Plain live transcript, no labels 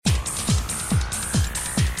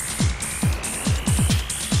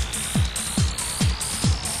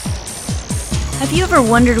Have you ever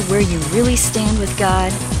wondered where you really stand with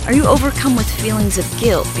God? Are you overcome with feelings of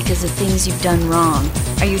guilt because of things you've done wrong?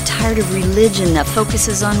 Are you tired of religion that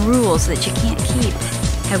focuses on rules that you can't keep?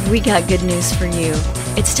 Have we got good news for you?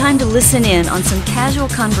 It's time to listen in on some casual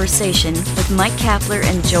conversation with Mike Kapler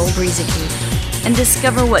and Joel Brueseke and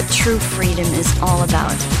discover what true freedom is all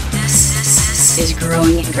about. This is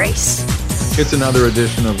Growing in Grace. It's another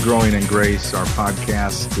edition of Growing in Grace, our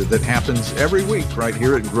podcast that happens every week right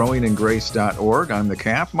here at growingingrace.org. I'm the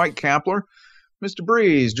Cap, Mike Kapler. Mr.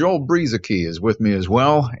 Breeze, Joel Brueseke is with me as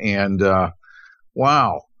well. And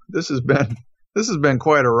wow, this has been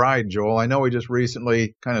quite a ride, Joel. I know we just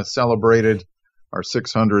recently kind of celebrated our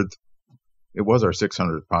 600th. It was our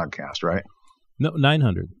 600th podcast, right? No,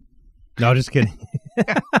 900. No, just kidding.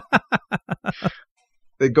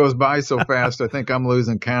 It goes by so fast, I think I'm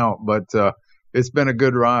losing count, but it's been a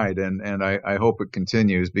good ride, and I hope it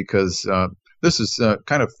continues because this is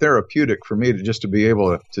kind of therapeutic for me to be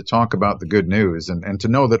able to talk about the good news and to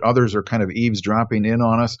know that others are kind of eavesdropping in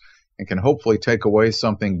on us and can hopefully take away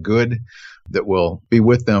something good that will be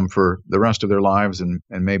with them for the rest of their lives and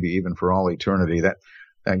maybe even for all eternity.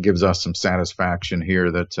 That gives us some satisfaction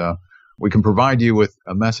here that we can provide you with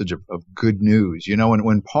a message of good news. You know,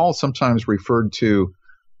 when Paul sometimes referred to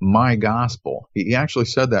my gospel, he actually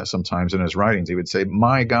said that sometimes in his writings. He would say,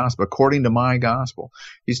 my gospel, according to my gospel.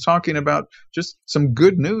 He's talking about just some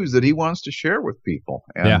good news that he wants to share with people.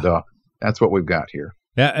 And that's what we've got here.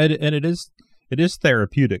 Yeah, and it is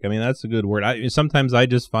therapeutic. I mean, that's a good word. Sometimes I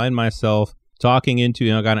just find myself talking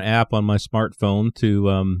into, I got an app on my smartphone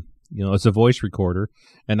to, it's a voice recorder.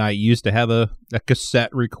 And I used to have a cassette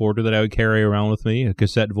recorder that I would carry around with me, a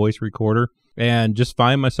cassette voice recorder, and just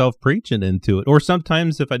find myself preaching into it. Or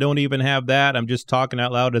sometimes if I don't even have that, I'm just talking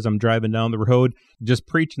out loud as I'm driving down the road, just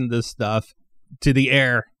preaching this stuff to the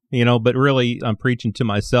air, but really I'm preaching to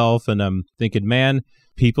myself and I'm thinking, man,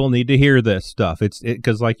 people need to hear this stuff.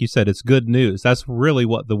 Because like you said, it's good news. That's really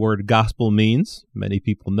what the word gospel means. Many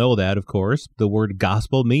people know that, of course. The word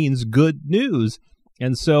gospel means good news.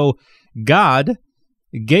 And so God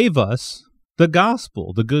gave us the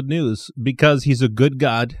gospel, the good news, because he's a good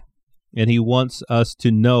God. And he wants us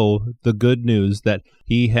to know the good news that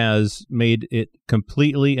he has made it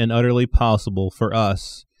completely and utterly possible for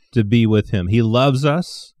us to be with him. He loves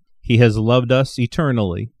us. He has loved us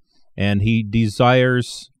eternally, and he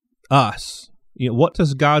desires us. What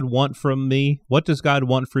does God want from me? What does God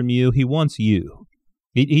want from you? He wants you.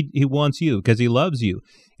 He wants you because he loves you,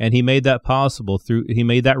 and he made that possible he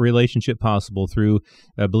made that relationship possible through,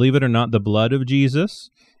 believe it or not, the blood of Jesus.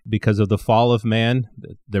 Because of the fall of man,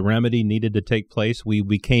 the remedy needed to take place. We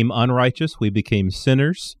became unrighteous. We became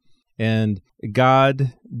sinners. And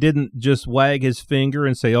God didn't just wag his finger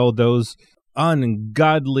and say, oh, those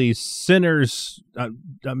ungodly sinners,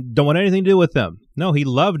 don't want anything to do with them. No, he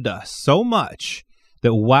loved us so much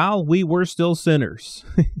that while we were still sinners,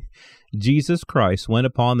 Jesus Christ went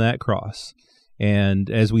upon that cross. And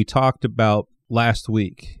as we talked about last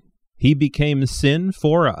week, he became sin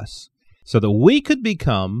for us, so that we could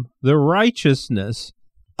become the righteousness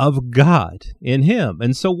of God in him.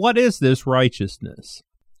 And so what is this righteousness?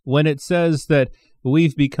 When it says that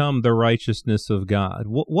we've become the righteousness of God,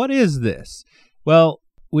 what is this? Well,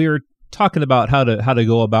 we were talking about how to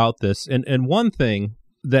go about this. And one thing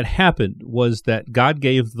that happened was that God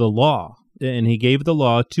gave the law, and he gave the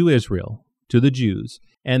law to Israel, to the Jews.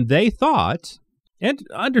 And they thought, and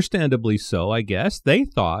understandably so, I guess, they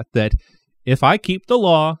thought that if I keep the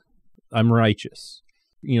law, I'm righteous.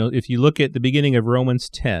 If you look at the beginning of Romans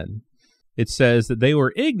 10, it says that they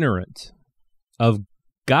were ignorant of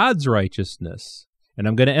God's righteousness. And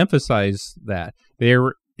I'm going to emphasize that. They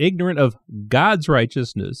were ignorant of God's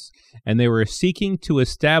righteousness, and they were seeking to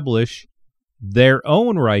establish their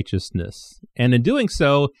own righteousness. And in doing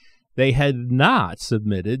so, they had not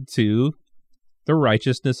submitted to the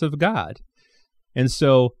righteousness of God. And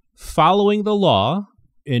so, following the law,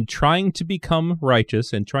 in trying to become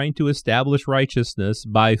righteous and trying to establish righteousness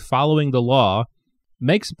by following the law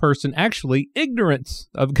makes a person actually ignorant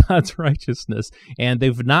of God's righteousness, and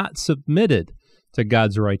they've not submitted to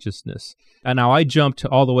God's righteousness. And now I jumped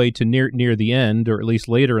all the way to near the end, or at least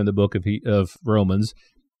later in the book of Romans,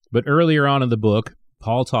 but earlier on in the book,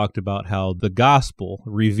 Paul talked about how the gospel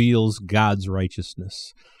reveals God's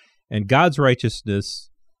righteousness, and God's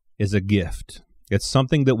righteousness is a gift. It's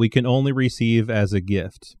something that we can only receive as a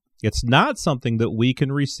gift. It's not something that we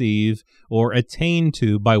can receive or attain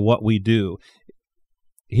to by what we do.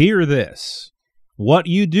 Hear this. What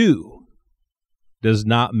you do does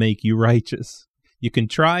not make you righteous. You can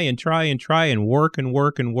try and try and try and work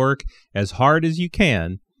as hard as you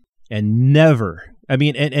can, and never,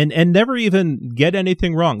 and never even get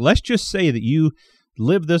anything wrong. Let's just say that you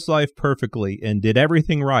lived this life perfectly and did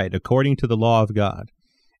everything right according to the law of God,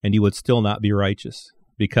 and you would still not be righteous.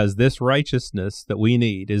 Because this righteousness that we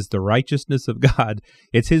need is the righteousness of God.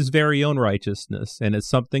 It's His very own righteousness, and it's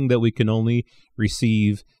something that we can only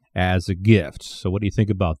receive as a gift. So what do you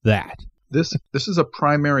think about that? This is a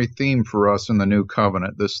primary theme for us in the New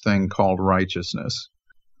Covenant, this thing called righteousness.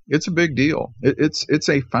 It's a big deal. It's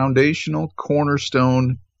a foundational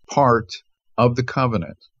cornerstone part of the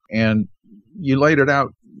covenant. And you laid it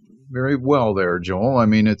out very well there, Joel. I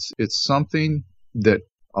mean, it's something that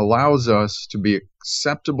allows us to be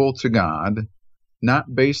acceptable to God,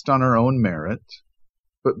 not based on our own merit,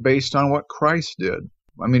 but based on what Christ did.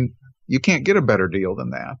 I mean, you can't get a better deal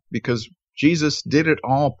than that because Jesus did it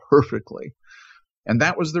all perfectly. And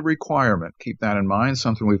that was the requirement. Keep that in mind,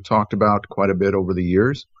 something we've talked about quite a bit over the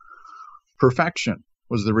years. Perfection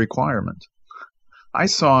was the requirement. I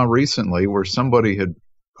saw recently where somebody had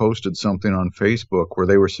posted something on Facebook where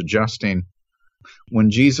they were suggesting when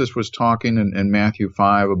Jesus was talking in Matthew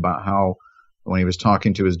 5 about how when he was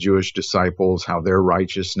talking to his Jewish disciples, how their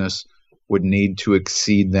righteousness would need to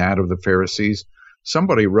exceed that of the Pharisees,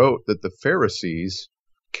 somebody wrote that the Pharisees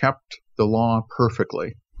kept the law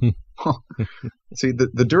perfectly. See,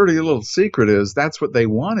 the dirty little secret is that's what they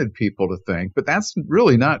wanted people to think, but that's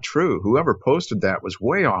really not true. Whoever posted that was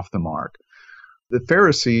way off the mark. The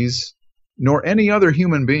Pharisees, nor any other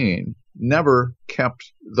human being, never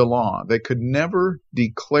kept the law. They could never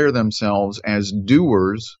declare themselves as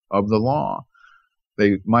doers of the law.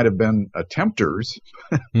 They might have been attempters.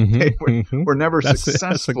 They were never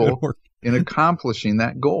successful in accomplishing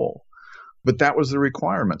that goal. But that was the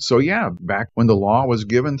requirement. So yeah, back when the law was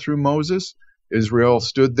given through Moses, Israel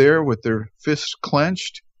stood there with their fists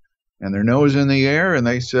clenched and their nose in the air, and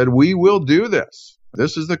they said, "We will do this.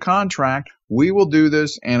 This is the contract. We will do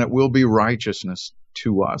this, and it will be righteousness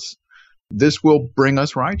to us. This will bring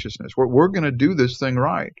us righteousness. We're going to do this thing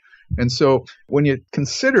right." And so when you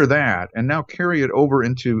consider that and now carry it over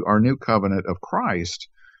into our new covenant of Christ,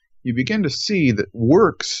 you begin to see that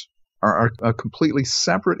works are a completely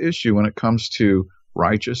separate issue when it comes to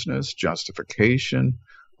righteousness, justification,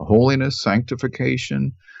 holiness,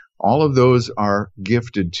 sanctification. All of those are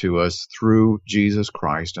gifted to us through Jesus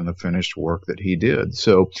Christ and the finished work that he did.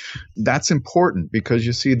 So that's important because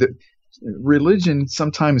you see that religion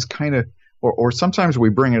sometimes kind of, or sometimes we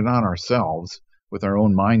bring it on ourselves with our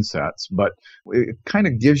own mindsets, but it kind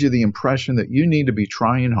of gives you the impression that you need to be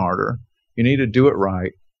trying harder. You need to do it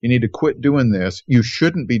right. You need to quit doing this. You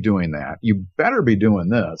shouldn't be doing that. You better be doing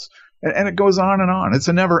this. And it goes on and on. It's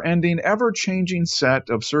a never-ending, ever-changing set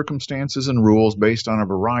of circumstances and rules based on a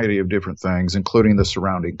variety of different things, including the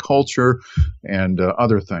surrounding culture and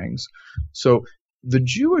other things. So the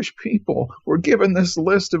Jewish people were given this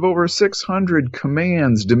list of over 600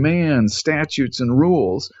 commands, demands, statutes, and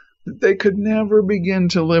rules that they could never begin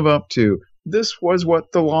to live up to. This was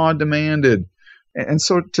what the law demanded. And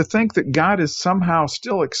so to think that God is somehow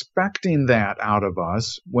still expecting that out of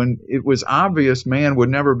us when it was obvious man would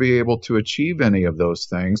never be able to achieve any of those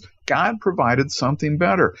things, God provided something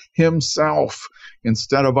better, himself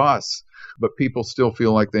instead of us. But people still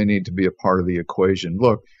feel like they need to be a part of the equation.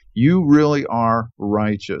 Look, you really are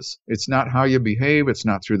righteous. It's not how you behave. It's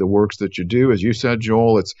not through the works that you do. As you said,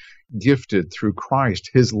 Joel, it's gifted through Christ,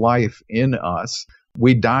 his life in us.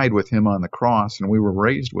 We died with him on the cross and we were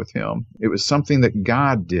raised with him. It was something that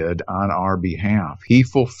God did on our behalf. He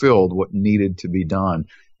fulfilled what needed to be done.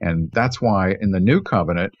 And that's why in the new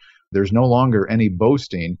covenant, there's no longer any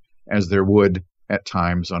boasting as there would at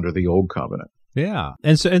times under the old covenant. Yeah.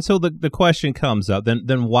 And so the question comes up,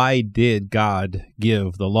 then why did God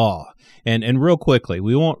give the law? And real quickly,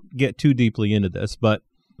 we won't get too deeply into this, but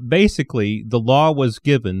basically the law was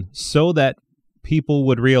given so that people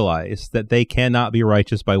would realize that they cannot be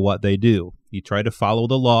righteous by what they do. You try to follow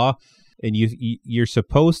the law, and you're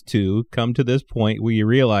supposed to come to this point where you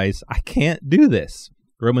realize, I can't do this.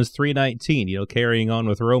 Romans 3:19, carrying on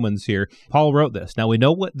with Romans here, Paul wrote this. Now we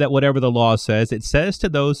know that whatever the law says, it says to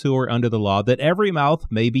those who are under the law that every mouth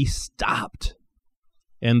may be stopped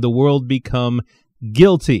and the world become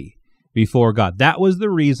guilty before God. That was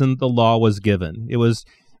the reason the law was given. It was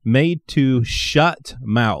made to shut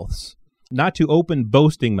mouths, not to open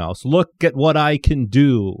boasting mouths. Look at what I can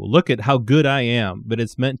do. Look at how good I am. But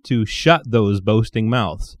it's meant to shut those boasting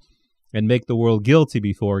mouths and make the world guilty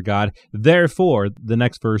before God. Therefore, the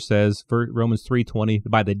next verse says, for Romans 3:20,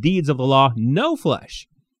 by the deeds of the law, no flesh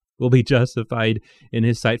will be justified in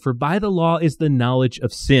his sight. For by the law is the knowledge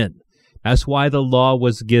of sin. That's why the law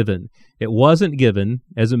was given. It wasn't given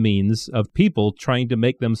as a means of people trying to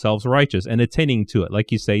make themselves righteous and attaining to it.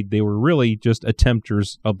 Like you say, they were really just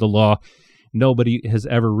attempters of the law. Nobody has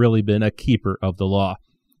ever really been a keeper of the law.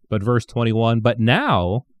 But verse 21, but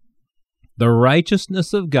now the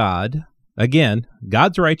righteousness of God, again,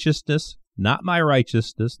 God's righteousness, not my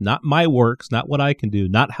righteousness, not my works, not what I can do,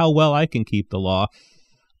 not how well I can keep the law,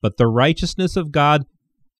 but the righteousness of God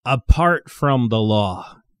apart from the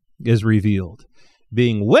law is revealed,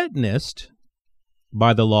 being witnessed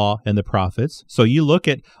by the law and the prophets. So you look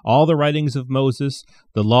at all the writings of Moses,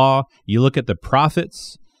 the law, you look at the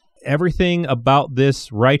prophets, everything about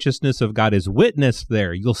this righteousness of God is witnessed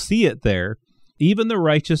there. You'll see it there. Even the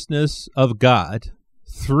righteousness of God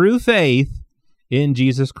through faith in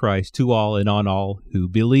Jesus Christ to all and on all who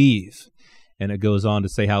believe. And it goes on to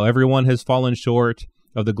say how everyone has fallen short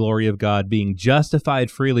of the glory of God, being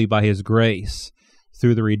justified freely by his grace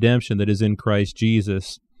through the redemption that is in Christ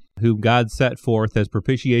Jesus, whom God set forth as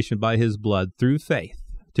propitiation by his blood through faith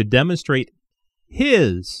to demonstrate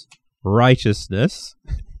his righteousness.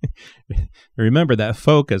 Remember that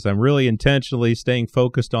focus. I'm really intentionally staying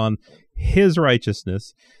focused on his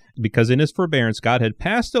righteousness, because in his forbearance, God had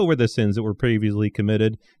passed over the sins that were previously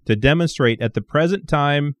committed to demonstrate at the present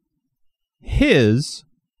time his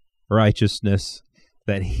righteousness,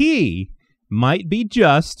 that he might be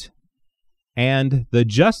just and the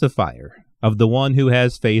justifier of the one who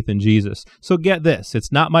has faith in Jesus. So get this,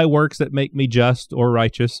 it's not my works that make me just or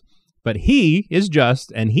righteous, but he is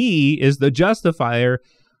just and he is the justifier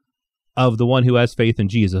of the one who has faith in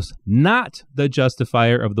Jesus, not the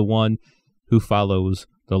justifier of the one who follows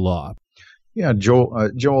the law. Yeah, Joel,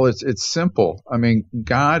 it's simple. I mean,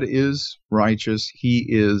 God is righteous. He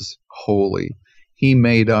is holy. He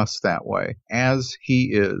made us that way. As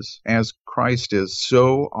he is, as Christ is,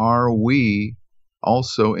 so are we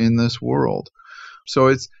also in this world.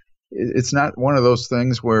 So it's not one of those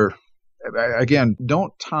things where, again,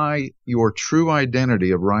 don't tie your true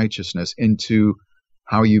identity of righteousness into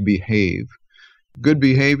how you behave. Good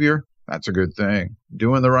behavior, that's a good thing.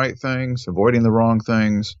 Doing the right things, avoiding the wrong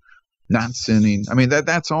things, not sinning. I mean,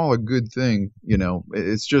 that's all a good thing, you know.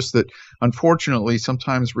 It's just that, unfortunately,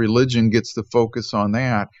 sometimes religion gets the focus on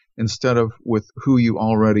that instead of with who you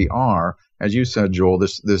already are. As you said, Joel,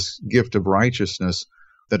 this gift of righteousness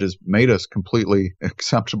that has made us completely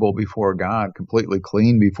acceptable before God, completely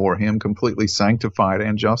clean before him, completely sanctified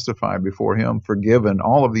and justified before him, forgiven,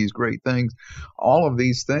 all of these great things. All of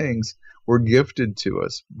these things were gifted to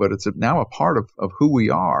us, but it's now a part of who we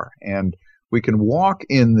are. And we can walk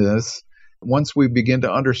in this once we begin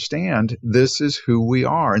to understand this is who we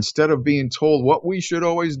are. Instead of being told what we should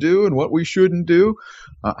always do and what we shouldn't do,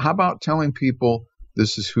 how about telling people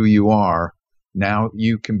this is who you are? Now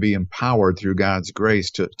you can be empowered through God's grace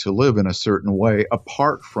to live in a certain way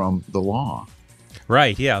apart from the law.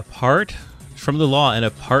 Right, yeah, apart from the law and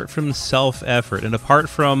apart from self-effort and apart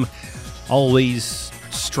from always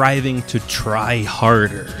striving to try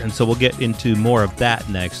harder. And so we'll get into more of that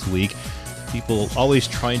next week. People always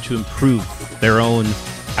trying to improve their own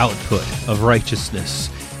output of righteousness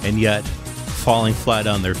and yet falling flat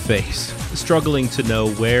on their face, struggling to know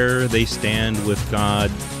where they stand with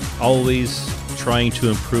God, always trying to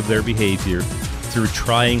improve their behavior through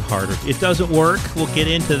trying harder. It doesn't work. We'll get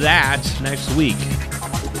into that next week,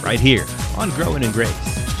 right here on Growing in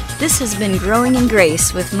Grace. This has been Growing in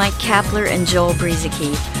Grace with Mike Kapler and Joel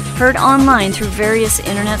Brueseke, heard online through various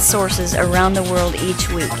internet sources around the world each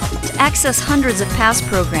week. To access hundreds of past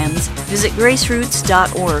programs, visit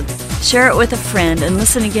graceroots.org. Share it with a friend and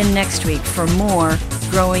listen again next week for more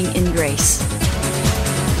Growing in Grace.